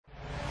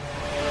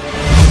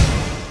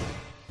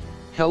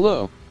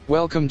Hello,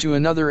 welcome to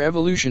another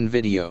evolution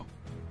video.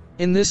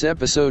 In this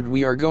episode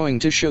we are going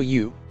to show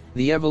you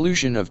the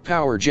evolution of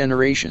power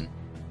generation.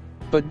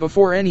 But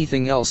before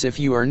anything else, if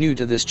you are new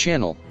to this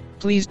channel,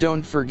 please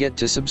don't forget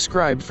to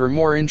subscribe for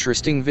more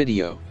interesting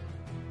video.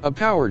 A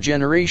power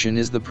generation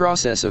is the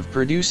process of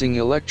producing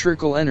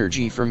electrical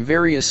energy from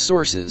various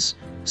sources,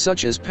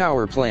 such as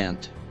power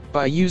plant,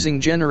 by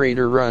using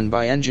generator run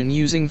by engine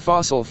using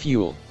fossil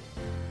fuel.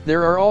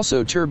 There are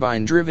also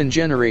turbine-driven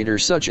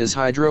generators such as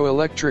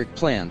hydroelectric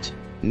plant,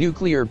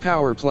 nuclear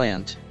power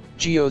plant,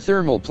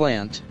 geothermal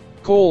plant,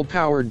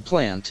 coal-powered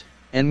plant,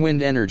 and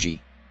wind energy.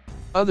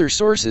 Other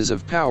sources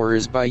of power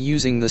is by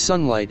using the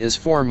sunlight as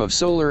form of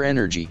solar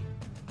energy.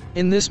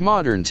 In this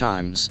modern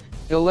times,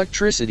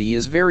 electricity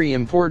is very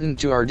important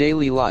to our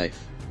daily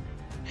life.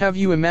 Have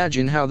you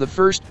imagined how the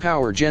first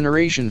power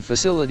generation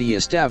facility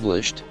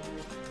established?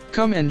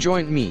 Come and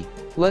join me.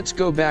 Let's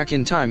go back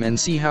in time and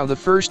see how the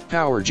first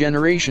power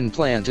generation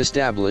plant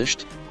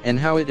established, and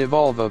how it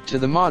evolved up to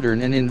the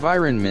modern and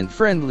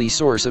environment-friendly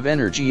source of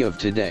energy of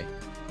today.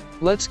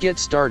 Let's get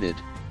started.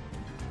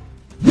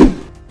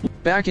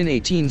 Back in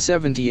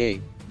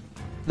 1878,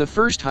 the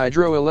first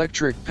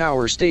hydroelectric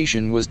power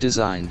station was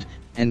designed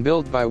and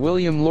built by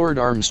William Lord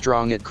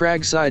Armstrong at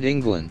Craigside,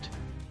 England.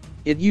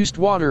 It used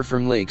water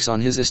from lakes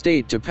on his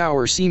estate to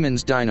power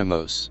Siemens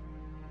dynamos.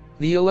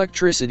 The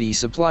electricity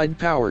supplied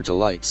power to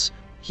lights,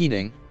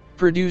 heating,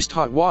 produced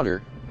hot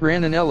water,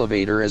 ran an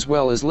elevator as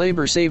well as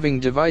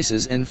labor-saving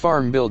devices and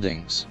farm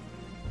buildings.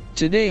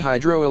 Today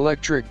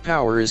hydroelectric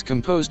power is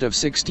composed of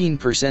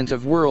 16%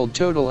 of world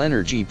total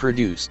energy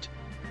produced.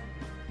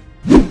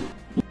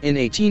 In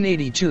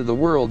 1882 the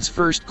world's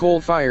first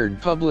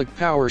coal-fired public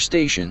power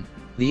station,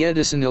 the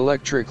Edison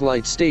Electric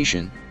Light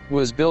Station,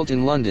 was built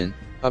in London,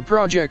 a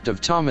project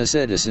of Thomas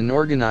Edison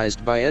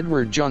organized by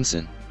Edward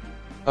Johnson.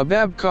 A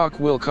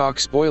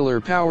Babcock-Wilcox boiler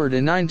powered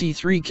a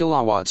 93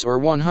 kilowatts or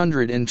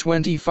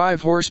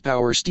 125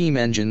 horsepower steam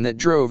engine that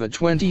drove a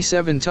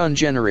 27-ton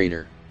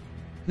generator.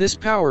 This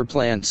power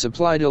plant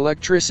supplied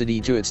electricity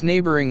to its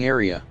neighboring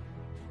area.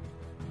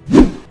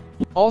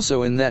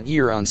 Also in that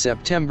year, on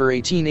September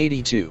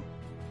 1882,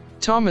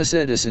 Thomas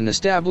Edison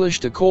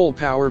established a coal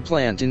power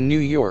plant in New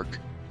York,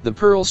 the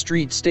Pearl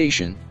Street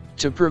Station,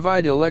 to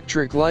provide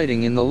electric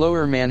lighting in the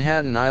lower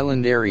Manhattan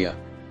Island area.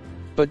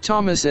 But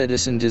Thomas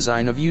Edison's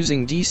design of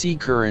using DC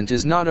current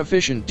is not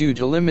efficient due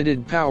to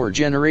limited power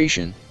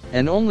generation,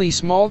 and only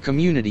small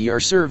community are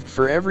served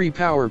for every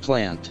power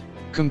plant,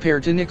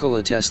 compared to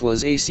Nikola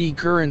Tesla's AC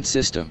current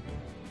system.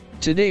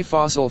 Today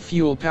fossil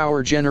fuel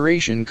power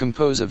generation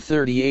compose of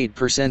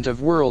 38%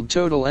 of world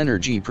total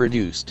energy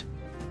produced.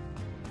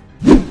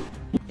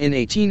 In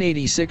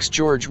 1886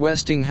 George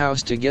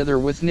Westinghouse together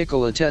with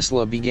Nikola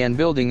Tesla began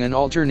building an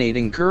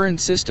alternating current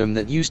system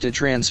that used a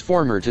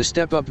transformer to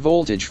step up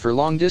voltage for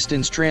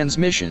long-distance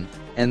transmission,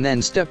 and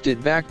then stepped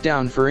it back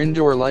down for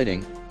indoor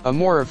lighting, a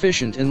more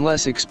efficient and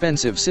less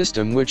expensive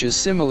system which is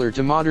similar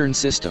to modern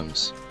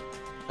systems.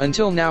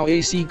 Until now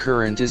AC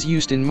current is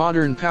used in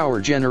modern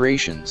power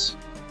generations.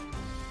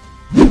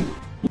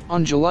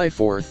 On July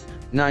 4,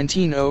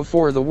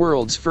 1904 the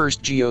world's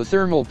first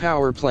geothermal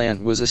power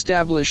plant was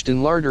established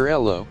in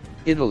Larderello,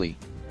 Italy.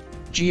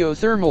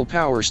 Geothermal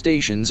power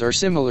stations are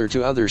similar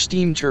to other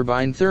steam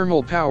turbine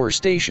thermal power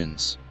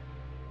stations.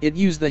 It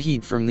uses the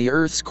heat from the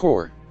Earth's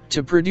core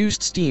to produce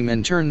steam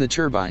and turn the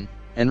turbine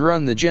and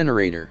run the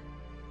generator.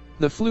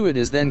 The fluid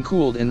is then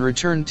cooled and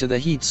returned to the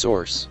heat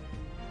source.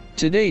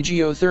 Today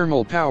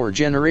geothermal power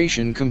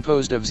generation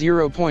composed of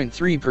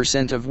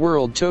 0.3% of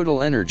world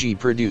total energy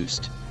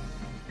produced.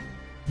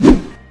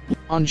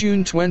 On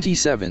June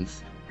 27,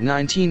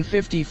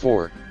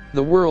 1954,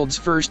 the world's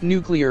first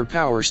nuclear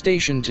power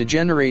station to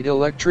generate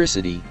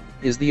electricity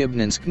is the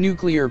Obninsk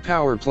nuclear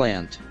power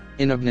plant,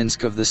 in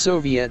Obninsk of the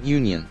Soviet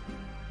Union.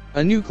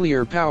 A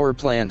nuclear power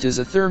plant is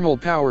a thermal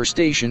power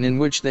station in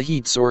which the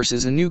heat source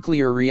is a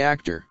nuclear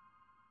reactor.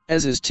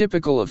 As is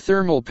typical of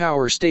thermal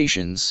power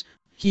stations,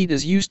 heat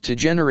is used to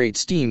generate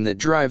steam that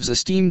drives a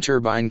steam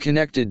turbine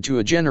connected to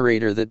a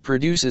generator that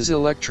produces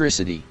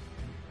electricity.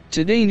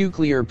 Today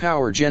nuclear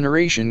power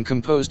generation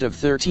composed of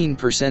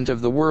 13%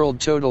 of the world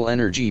total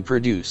energy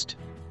produced.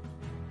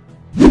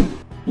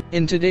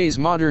 In today's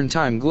modern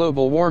time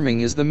global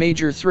warming is the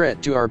major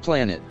threat to our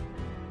planet.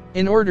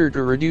 In order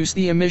to reduce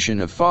the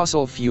emission of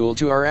fossil fuel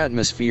to our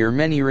atmosphere,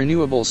 many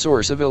renewable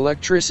sources of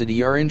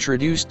electricity are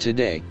introduced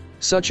today,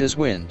 such as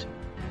wind,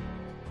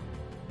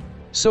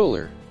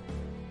 solar,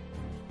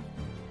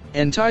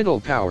 and tidal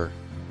power.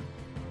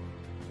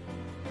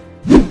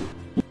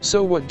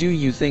 So what do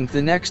you think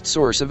the next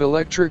source of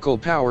electrical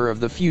power of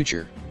the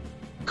future?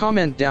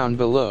 Comment down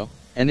below,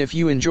 and if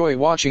you enjoy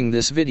watching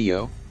this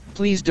video,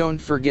 please don't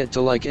forget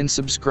to like and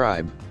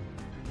subscribe.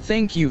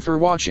 Thank you for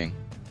watching.